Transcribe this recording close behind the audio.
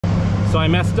So I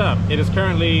messed up. It is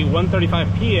currently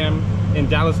 1:35 p.m. in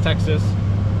Dallas, Texas.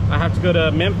 I have to go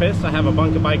to Memphis. I have a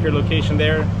Bunker Biker location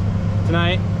there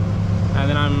tonight. And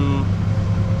then I'm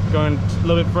going a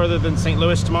little bit further than St.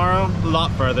 Louis tomorrow. A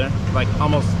lot further, like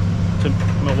almost to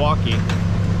Milwaukee.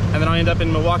 And then I'll end up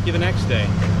in Milwaukee the next day.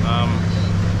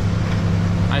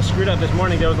 I screwed up this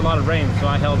morning. There was a lot of rain, so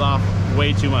I held off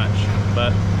way too much.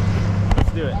 But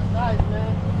let's do it. That's nice,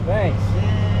 man. Thanks.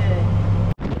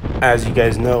 As you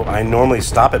guys know, I normally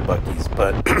stop at Buc-ee's,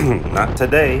 but not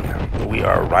today. We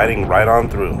are riding right on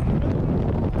through.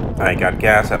 I got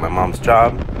gas at my mom's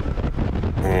job,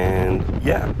 and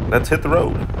yeah, let's hit the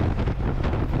road.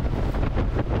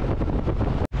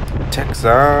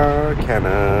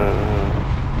 Texarkana.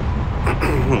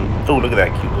 Oh, look at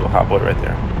that cute little hot boy right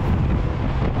there.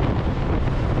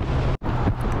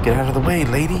 Get out of the way,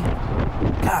 lady.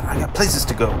 God, I got places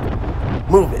to go.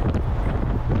 Move it.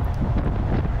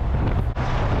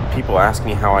 People ask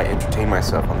me how I entertain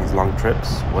myself on these long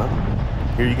trips. Well,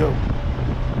 here you go.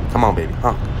 Come on, baby,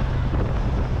 honk.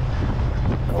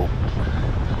 Nope.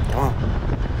 Come on.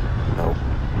 Nope.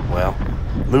 Well,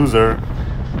 loser.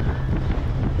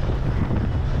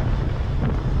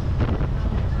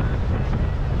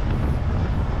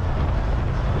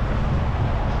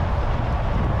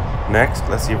 Next,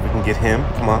 let's see if we can get him.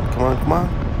 Come on, come on, come on.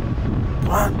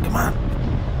 Come on, come on.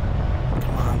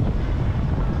 Come on.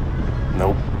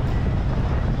 Nope.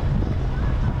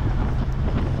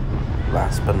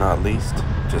 Last but not least,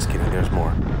 just kidding, there's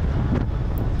more.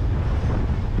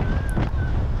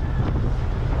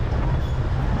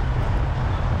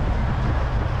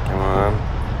 Come on.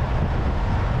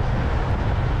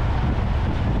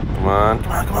 Come on,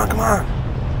 come on, come on, come on.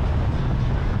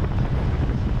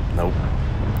 Nope.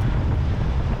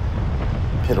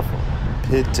 Pitiful.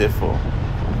 Pitiful.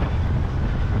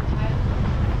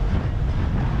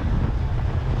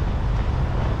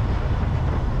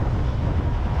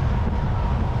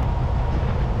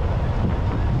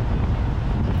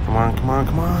 Come on, come on,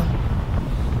 come on.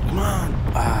 Come on.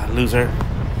 Ah, loser.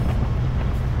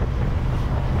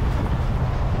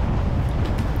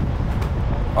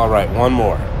 All right, one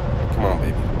more. Come on,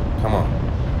 baby. Come on.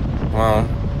 Come on.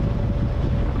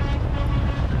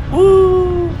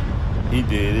 Woo! He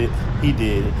did it. He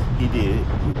did it. He did it.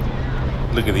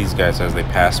 Look at these guys as they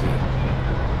pass me.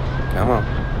 Come on.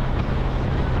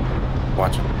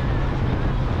 Watch them.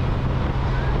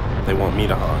 They want me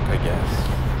to honk, I guess.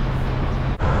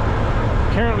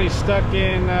 Currently stuck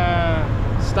in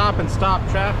stop and stop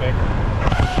traffic.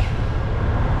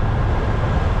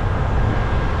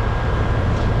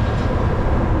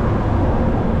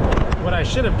 What I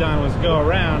should have done was go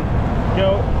around,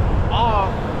 go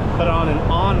off, put on an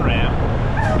on-ramp,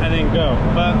 and then go,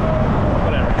 but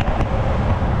whatever.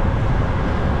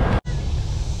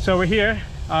 So we're here.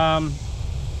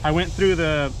 I went through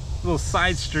the little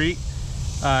side street,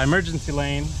 emergency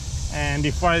lane, and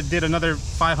before I did another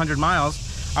 500 miles,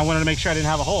 I wanted to make sure I didn't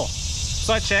have a hole.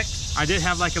 So I checked. I did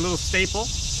have like a little staple,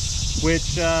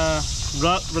 which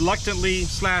reluctantly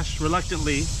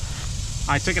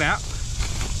I took it out.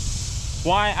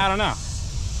 Why? I don't know.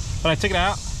 But I took it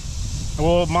out. And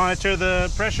we'll monitor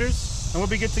the pressures and we'll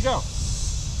be good to go.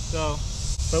 So,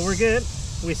 but we're good.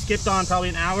 We skipped on probably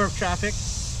an hour of traffic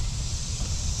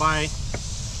by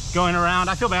going around.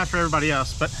 I feel bad for everybody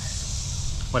else, but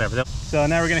whatever. So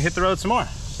now we're gonna hit the road some more.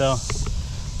 So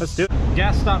let's do it.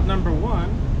 Gas stop number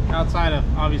 1 outside of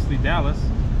obviously Dallas.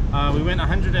 We went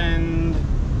 100 and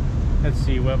let's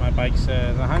see what my bike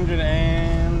says.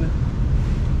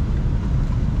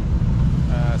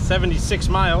 176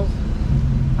 miles.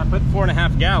 I put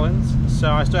 4.5 gallons,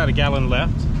 so I still had a gallon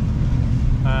left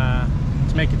to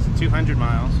make it to 200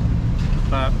 miles.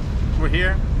 But we're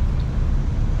here.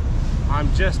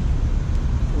 I'm just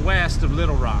west of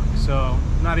Little Rock, so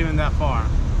not even that far,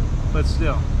 but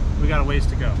still we got a ways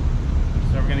to go.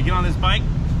 So we're gonna get on this bike.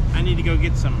 I need to go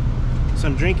get some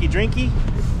drinky,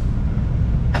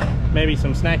 maybe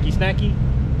some snacky,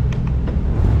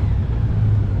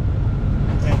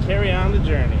 and carry on the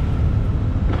journey.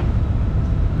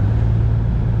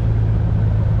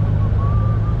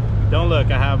 Don't look,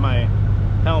 I have my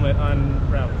helmet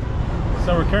unwrapped.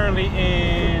 So we're currently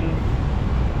in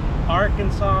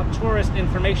Arkansas Tourist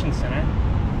Information Center,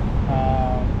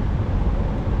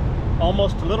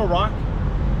 almost to Little Rock.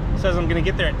 It says I'm gonna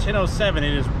get there at 10:07.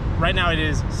 It is right now. It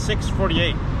is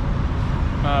 6:48.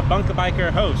 Bunker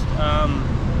Biker host.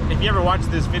 If you ever watched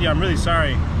this video, I'm really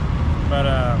sorry, but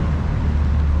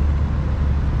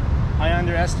I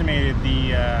underestimated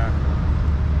the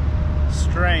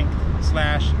strength /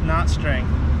 not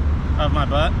strength of my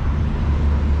butt,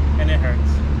 and it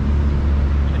hurts.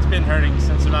 It's been hurting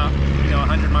since about,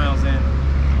 100 miles in.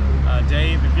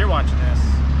 Dave, if you're watching this,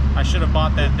 I should have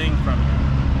bought that thing from you.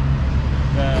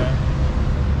 The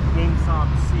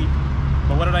wingstop seat.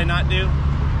 But what did I not do?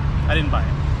 I didn't buy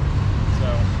it. So,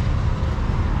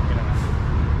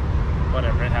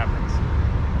 whatever, it happens.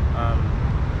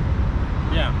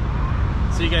 Yeah.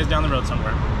 See you guys down the road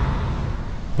somewhere.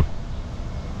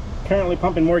 Currently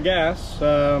pumping more gas.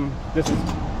 This is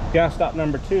gas stop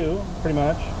number 2, pretty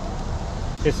much.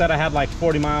 It said I had like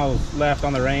 40 miles left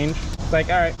on the range. It's like,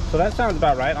 all right, so that sounds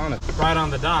about right, honestly. Right on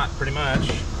the dot, pretty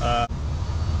much.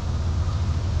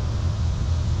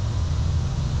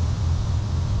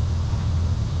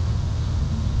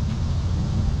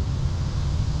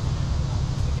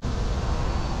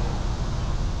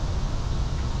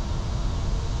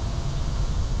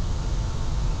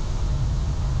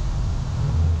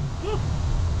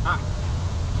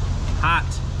 Hot,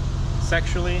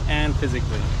 sexually and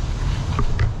physically.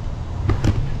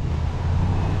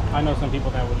 I know some people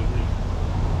that would agree.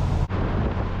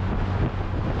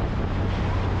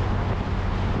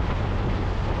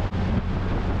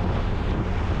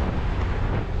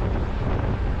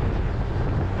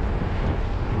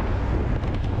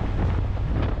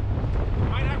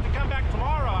 Might have to come back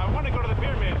tomorrow. I want to go to the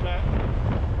pyramid, but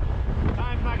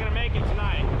time's not gonna make it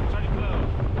tonight. It's already closed.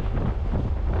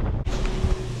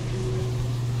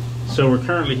 So we're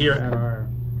currently here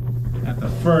at the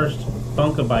first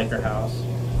Bunka Biker house.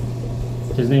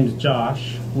 His name's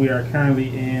Josh. We are currently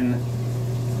in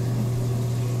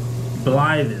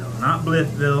Blytheville, not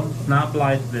Blitheville, not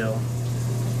Blytheville,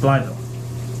 Blytheville.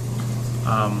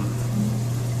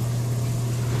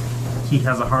 He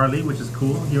has a Harley, which is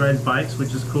cool. He rides bikes,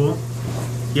 which is cool.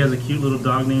 He has a cute little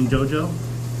dog named Jojo,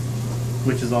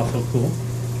 which is also cool.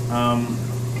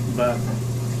 But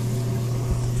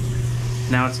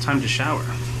now it's time to shower.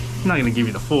 I'm not gonna give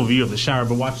you the full view of the shower,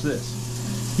 but watch this.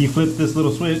 You flip this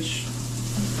little switch,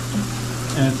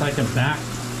 and it's like a back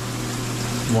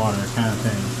water kind of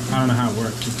thing. I don't know how it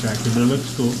works exactly, but it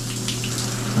looks cool.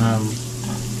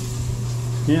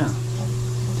 Yeah,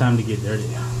 time to get dirty.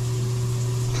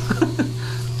 Alright,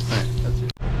 that's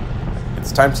it.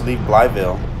 It's time to leave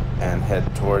Blytheville and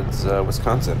head towards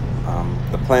Wisconsin.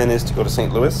 The plan is to go to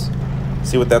St. Louis,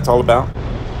 see what that's all about.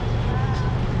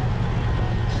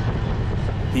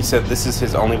 He said this is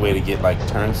his only way to get like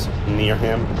turns near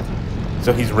him,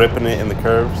 so he's ripping it in the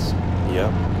curves.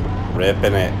 Yep,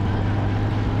 ripping it.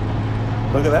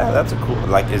 Look at that. That's a cool.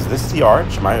 Like, is this the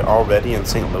arch? Am I already in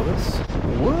St. Louis?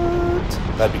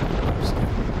 What? That'd be cool.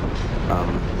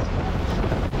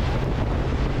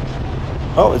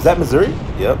 Oh, is that Missouri?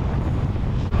 Yep.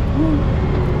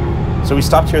 So we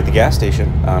stopped here at the gas station.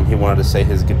 He wanted to say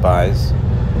his goodbyes.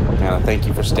 Thank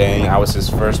you for staying. I was his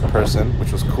first person,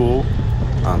 which was cool.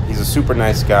 He's a super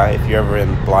nice guy. If you're ever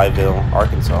in Blytheville,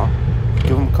 Arkansas,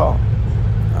 give him a call.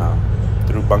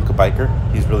 Through Bunka Biker,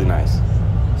 he's really nice.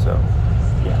 So,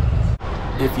 yeah.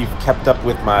 If you've kept up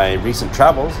with my recent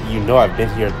travels, you know I've been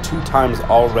here 2 times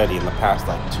already in the past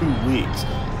like 2 weeks.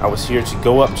 I was here to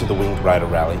go up to the Winged Rider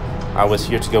Rally. I was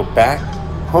here to go back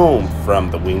home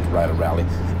from the Winged Rider Rally.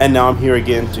 And now I'm here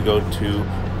again to go to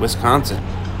Wisconsin.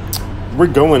 We're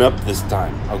going up this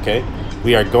time, okay?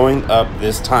 We are going up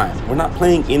this time. We're not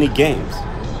playing any games.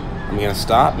 I'm gonna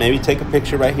stop, maybe take a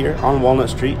picture right here on Walnut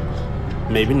Street.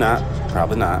 Maybe not,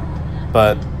 probably not.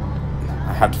 But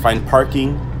I have to find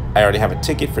parking. I already have a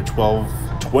ticket for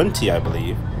 $12.20, I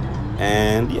believe.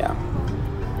 And yeah,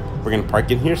 we're gonna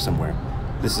park in here somewhere.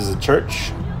 This is a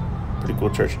church, pretty cool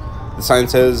church. The sign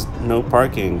says no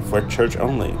parking for church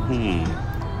only.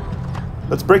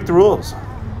 Let's break the rules.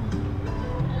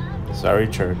 Sorry,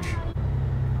 church.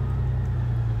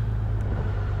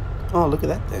 Oh, look at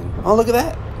that thing. Oh, look at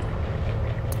that.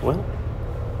 Well,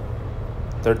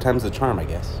 3rd time's the charm, I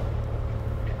guess.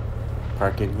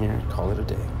 Park in here, call it a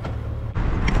day.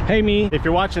 Hey me, if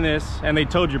you're watching this and they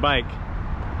towed your bike,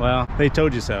 well, they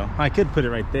told you so. I could put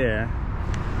it right there.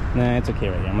 Nah, it's okay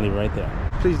right here. I'm gonna leave it right there.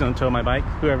 Please don't tow my bike,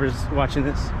 whoever's watching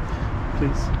this.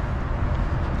 Please.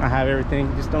 I have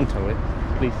everything, just don't tow it,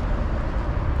 please.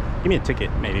 Give me a ticket,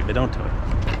 maybe, but don't tow it.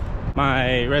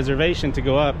 My reservation to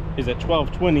go up is at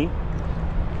 12:20.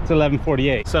 It's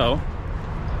 11:48. So,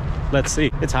 let's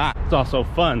see. It's hot. It's also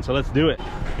fun, so let's do it.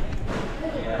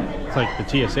 It's like the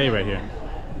TSA right here.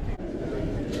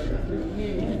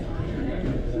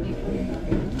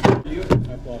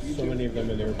 I've lost so many of them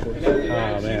in airports.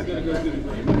 Oh man,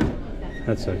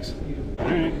 that sucks.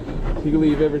 Alright. You can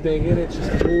leave everything in it, just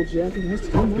a whole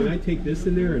jacket. Can I take this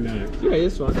in there or not? Yeah,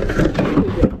 it's fine.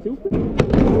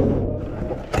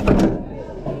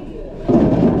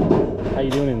 How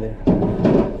you doing in there?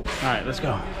 All right, let's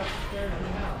go.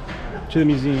 To the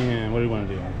museum. What do you want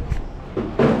to do?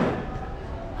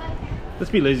 Let's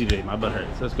be lazy today. My butt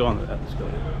hurts. Let's go on that. Let's go.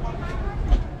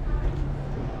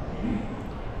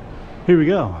 Here we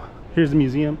go. Here's the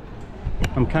museum.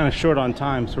 I'm kind of short on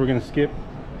time, so we're gonna skip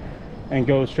and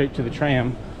go straight to the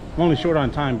tram. I'm only short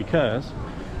on time because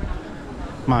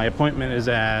my appointment is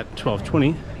at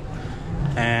 12:20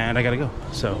 and I gotta go.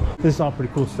 So this is all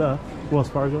pretty cool stuff. Wells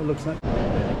Fargo, it looks like.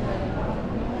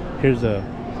 Here's a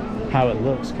how it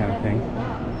looks kind of thing.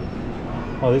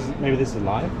 Oh, this is, maybe this is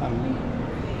live?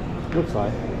 Looks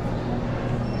like.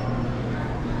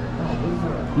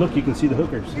 Look, you can see the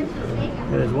hookers.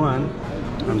 There's one.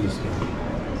 I'm just kidding.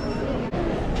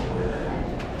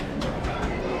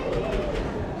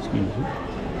 Excuse me.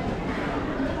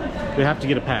 We have to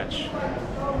get a patch.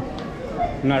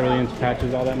 I'm not really into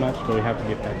patches all that much, but we have to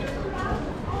get patches.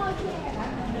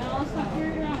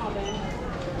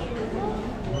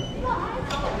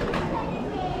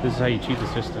 This is how you cheat the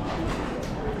system.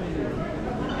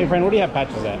 Hey friend, where do you have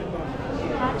patches at?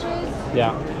 Patches?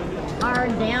 Yeah. Are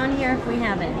down here if we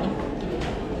have any.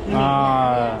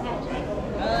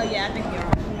 Oh yeah, I think you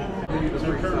are. So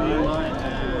we're currently in line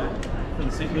for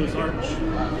the St. Louis Arch.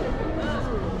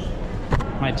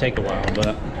 Might take a while,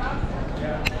 but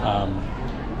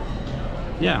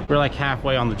yeah, we're like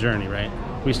halfway on the journey, right?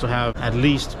 We still have at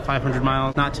least 500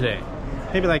 miles, not today.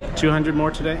 Maybe like 200 more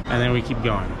today, and then we keep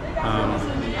going.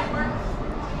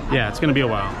 Yeah, it's gonna be a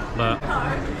while, but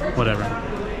whatever.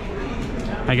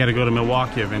 I gotta go to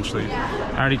Milwaukee eventually.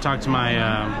 I already talked to my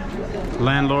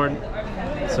landlord,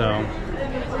 so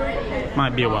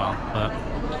might be a while, but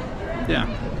yeah.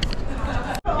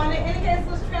 On the indicator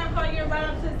switch tram car, you're right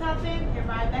up to the top end, and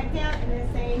right back down, and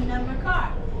then same number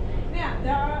car. Now,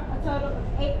 there are a total of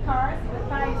 8 cars with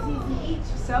 5 seats in each.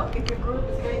 So, if your group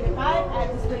is greater than 5, add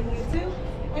this with you 2.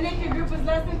 And if your group is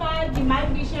less than 5, you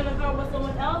might be sharing a car with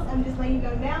someone else. I'm just letting you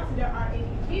know now so there aren't any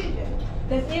confusion.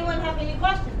 Does anyone have any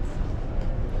questions?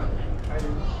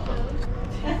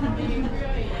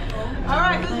 All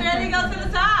right, who's ready to go to the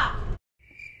top?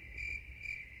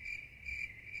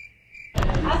 I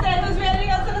said, who's ready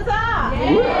to go to the top?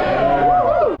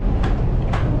 Yeah.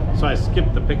 So I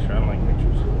skipped the picture. I don't like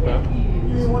pictures. But...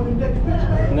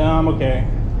 No, I'm okay.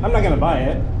 I'm not gonna buy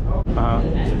it. Wow.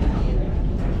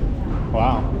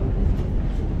 Wow.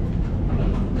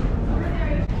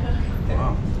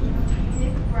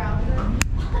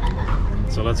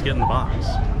 So let's get in the box.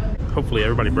 Hopefully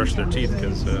everybody brushed their teeth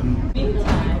because all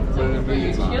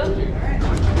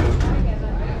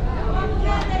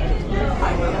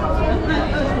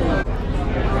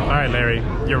right, Larry,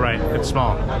 you're right. It's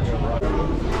small.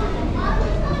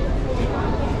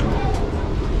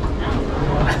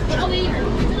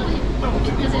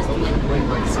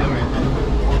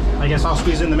 I guess I'll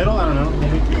squeeze in the middle. I don't know.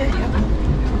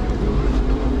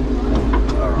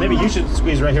 Maybe you should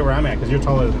squeeze right here where I'm at because you're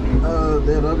taller than me.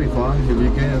 Yeah, that'll be fine if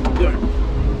you can.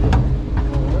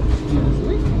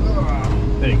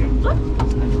 There you go.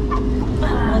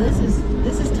 Oh, this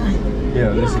is tight. Yeah,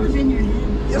 this is.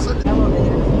 Yes, sir.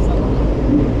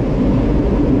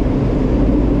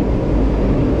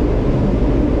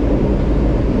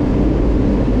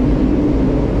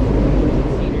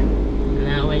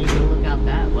 That way you can look out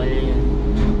that way.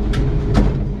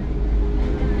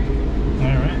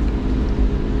 All right.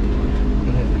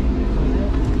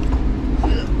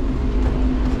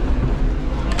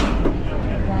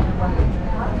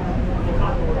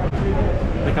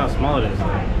 Look how small it is.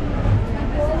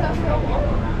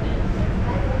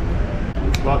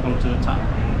 Welcome to the top.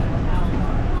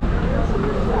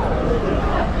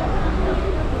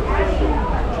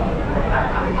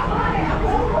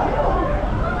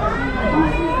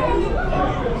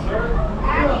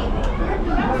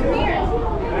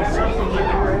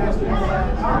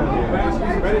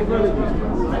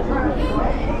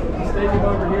 Stadium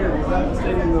over here. Is that the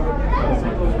stadium over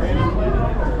St. Louis Rams played?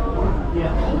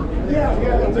 Yeah,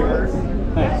 that's a curse.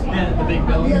 Thanks. Yeah, the big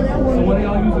building. So what do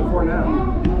y'all use it for now?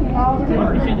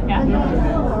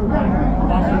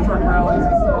 Boston truck rallies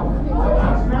and stuff.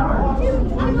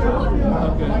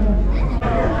 Okay.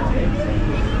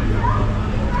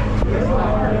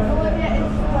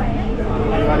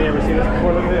 Anybody ever seen this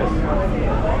before? Look at this.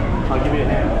 I'll give you a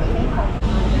hand.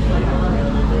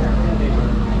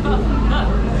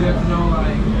 You have to know,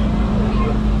 like,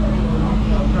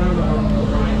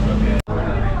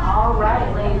 All right,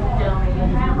 ladies and gentlemen, your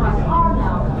cameras are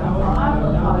now.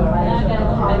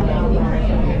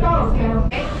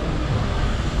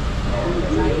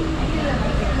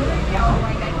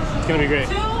 It's gonna be great.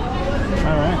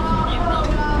 All right.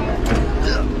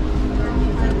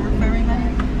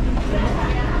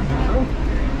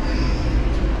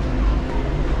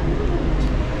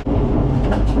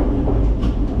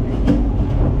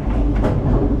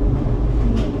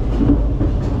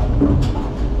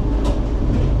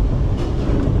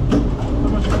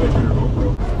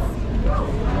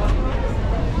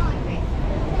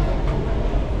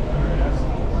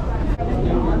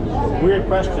 Weird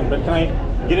question, but can I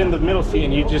get in the middle seat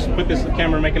and you just put this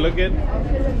camera and make it look good?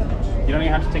 You don't even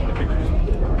have to take the pictures.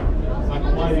 Like,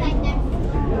 why?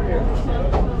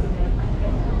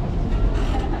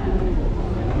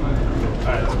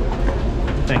 Alright,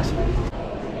 thanks.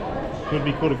 It would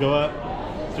be cool to go up.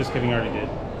 Just kidding, I already did.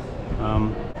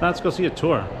 Let's go see a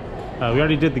tour. We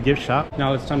already did the gift shop.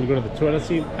 Now it's time to go to the tour. Let's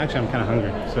see. Actually, I'm kind of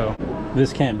hungry, so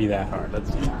this can't be that hard.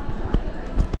 Let's see.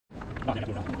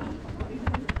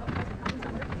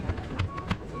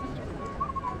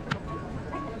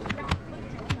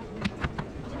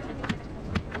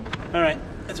 All right,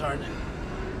 it's hard.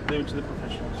 Leave it to the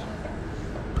professionals.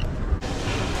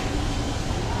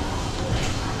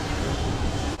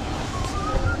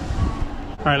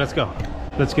 All right, let's go.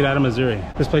 Let's get out of Missouri.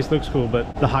 This place looks cool,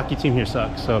 but the hockey team here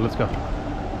sucks, so let's go.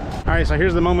 All right, so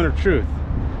here's the moment of truth.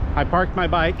 I parked my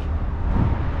bike.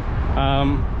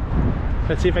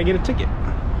 Let's see if I get a ticket.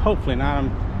 Hopefully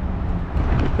not.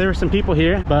 There are some people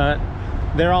here, but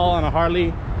they're all on a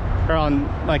Harley, or on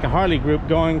like a Harley group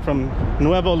going from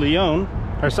Nuevo Leon,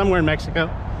 or somewhere in Mexico.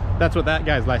 That's what that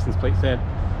guy's license plate said.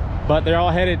 But they're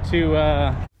all headed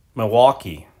to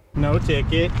Milwaukee. No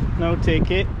ticket, no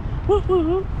ticket.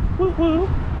 Woo-hoo, woo-hoo.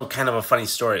 Kind of a funny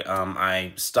story.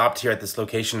 I stopped here at this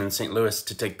location in St. Louis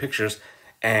to take pictures,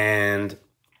 and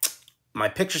my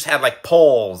pictures had like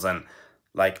poles and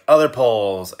like other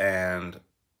poles and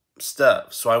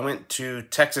stuff. So I went to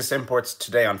Texas Imports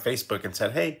today on Facebook and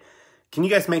said, hey, can you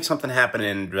guys make something happen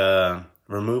and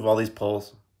remove all these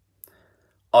poles?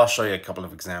 I'll show you a couple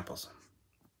of examples.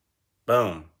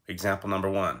 Boom. Example number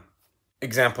 1.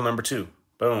 Example number 2.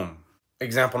 Boom.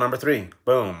 Example number 3.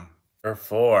 Boom. Or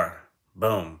 4.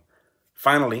 Boom.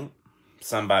 Finally,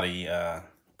 somebody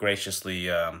graciously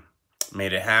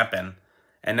made it happen.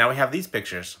 And now we have these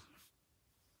pictures.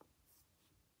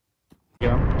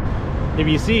 If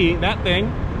you see that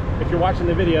thing, if you're watching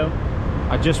the video,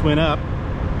 I just went up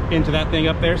into that thing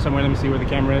up there somewhere. Let me see where the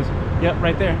camera is. Yep,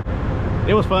 right there.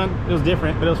 It was fun. It was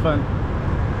different, but it was fun.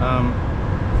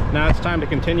 Now it's time to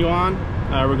continue on.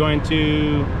 We're going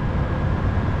to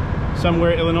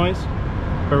somewhere, Illinois,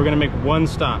 but we're going to make one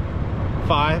stop.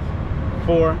 5,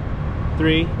 4,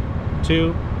 3,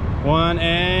 2, 1,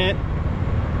 and...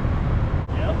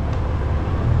 Yep.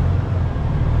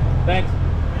 Thanks.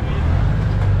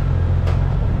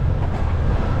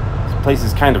 This place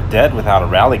is kind of dead without a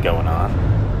rally going on.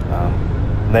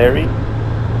 Larry,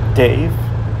 Dave,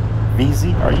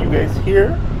 VZ, are you guys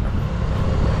here?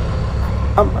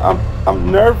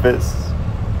 I'm nervous.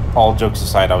 All jokes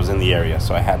aside, I was in the area,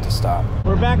 so I had to stop.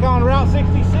 We're back on Route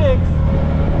 66.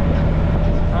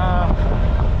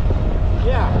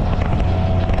 Yeah.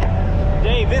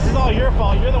 Dave, this is all your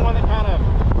fault. You're the one that kind of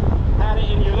had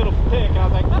it in your little pic. And I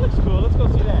was like, that looks cool. Let's go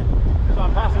see that. So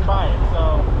I'm passing by it.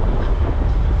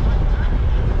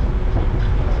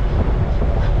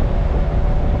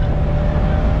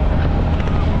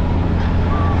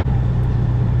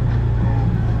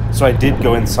 So I did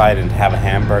go inside and have a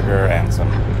hamburger and some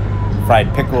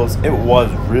fried pickles. It was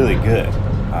really good.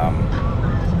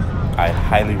 I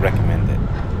highly recommend it.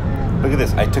 Look at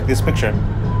this. I took this picture.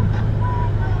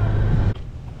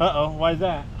 Uh-oh, why is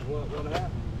that? What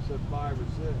happened? You said 5 or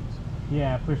 6.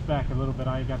 Yeah, pushed back a little bit.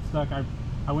 I got stuck. I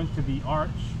went to the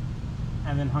arch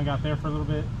and then hung out there for a little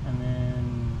bit and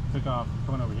then took off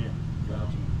coming over here.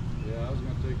 Gotcha. Yeah, I was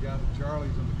going to take you out to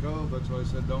Charlie's in the Cove. That's why I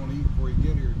said don't eat before you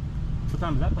get here. What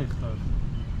time is that place closed?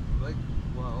 They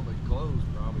closed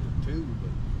probably at 2,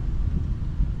 but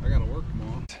I got to work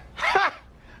tomorrow. Ha!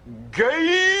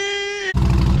 Gay!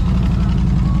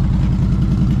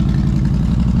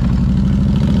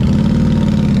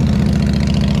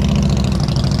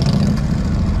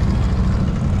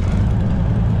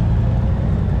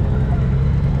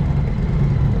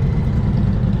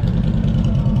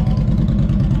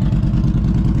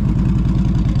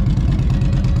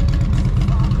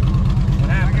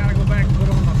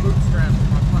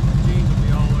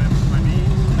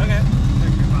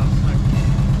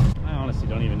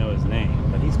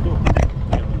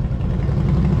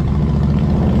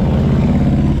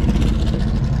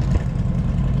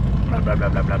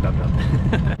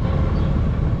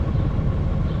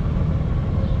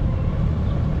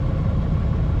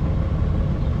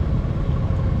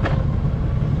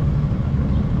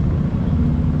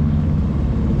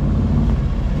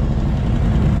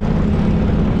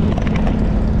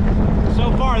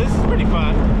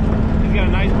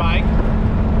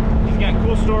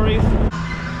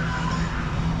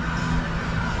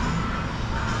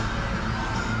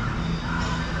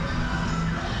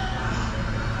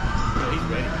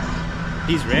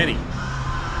 He's ready.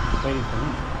 Waiting for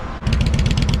him.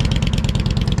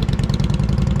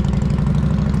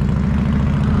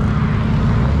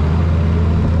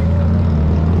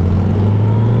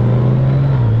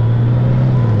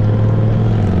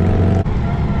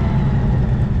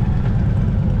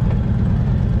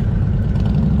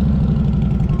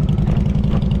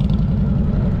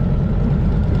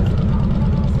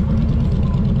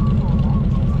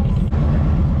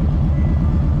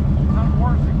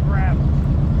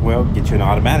 you an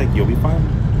automatic, you'll be fine.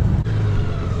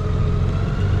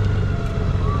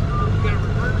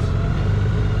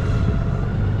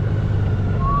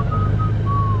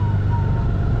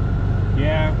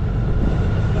 Yeah.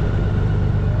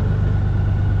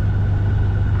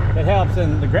 It helps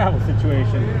in the gravel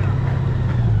situation.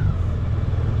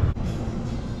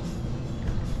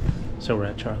 So we're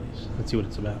at Charlie's. Let's see what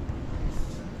it's about.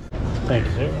 Thank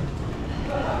you, sir.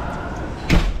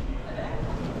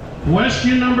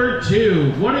 Question number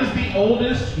 2. What is the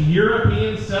oldest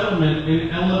European settlement in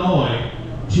Illinois?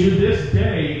 To this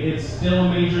day, it's still a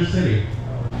major city.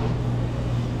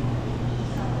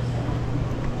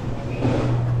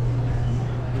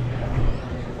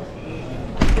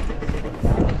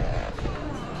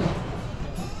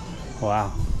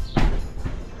 Wow.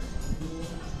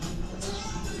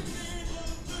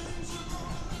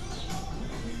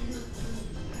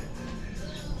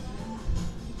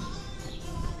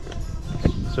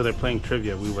 So they're playing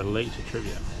trivia. We were late to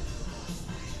trivia.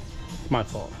 It's my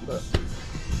fault, but.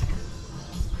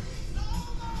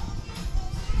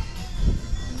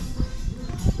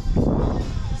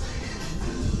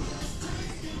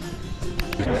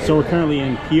 So we're currently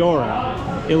in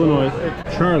Peoria, Illinois.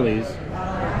 Charlie's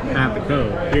at the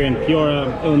Cove here in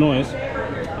Peoria, Illinois.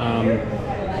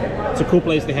 It's a cool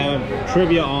place to have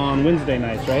trivia on Wednesday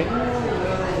nights, right?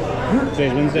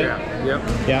 Today's Wednesday? Yeah. Yep.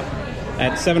 Yeah.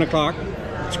 At 7 o'clock.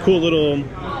 It's a cool little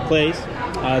place.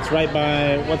 It's right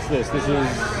by, what's this? This is,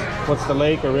 what's the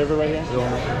lake or river right here?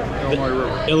 Illinois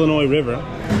River. Illinois River.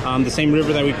 The same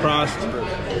river that we crossed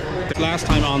last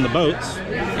time on the boats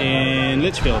in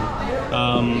Litchfield.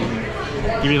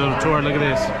 Give you a little tour. Look at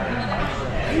this.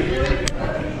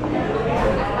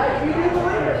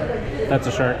 That's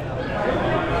a shark.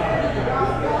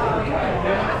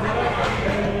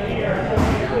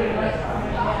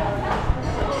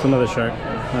 It's another shark.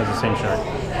 That's the same shark.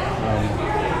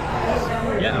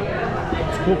 Yeah,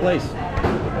 it's a cool place.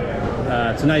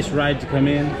 It's a nice ride to come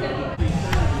in.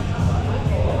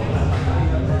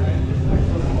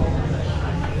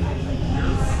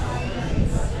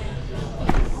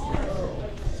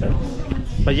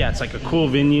 But yeah, it's like a cool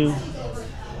venue.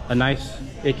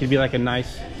 It could be like a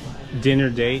nice dinner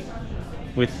date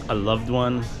with a loved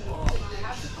one.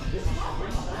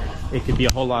 It could be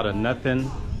a whole lot of nothing.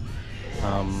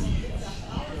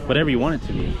 Whatever you want it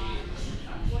to be.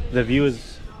 The view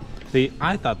is,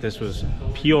 I thought this was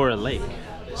Peoria Lake,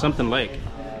 something lake,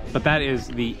 but that is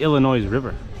the Illinois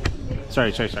River.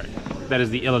 Sorry. That is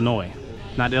the Illinois,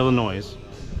 not Illinois.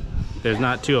 There's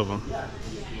not two of them.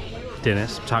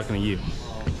 Dennis, I'm talking to you.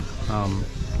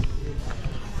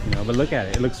 You know, but look at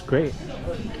it. It looks great.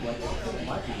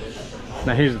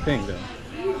 Now here's the thing, though.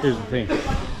 Here's the thing.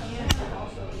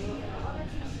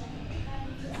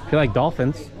 I feel like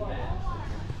dolphins.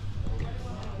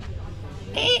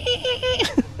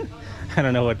 I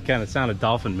don't know what kind of sound a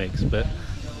dolphin makes, but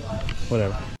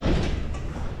whatever.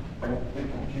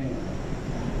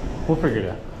 We'll figure it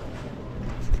out.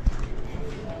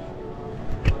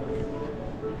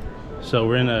 So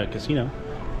we're in a casino.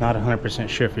 Not 100%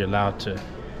 sure if you're allowed to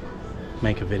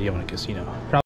make a video in a casino. Probably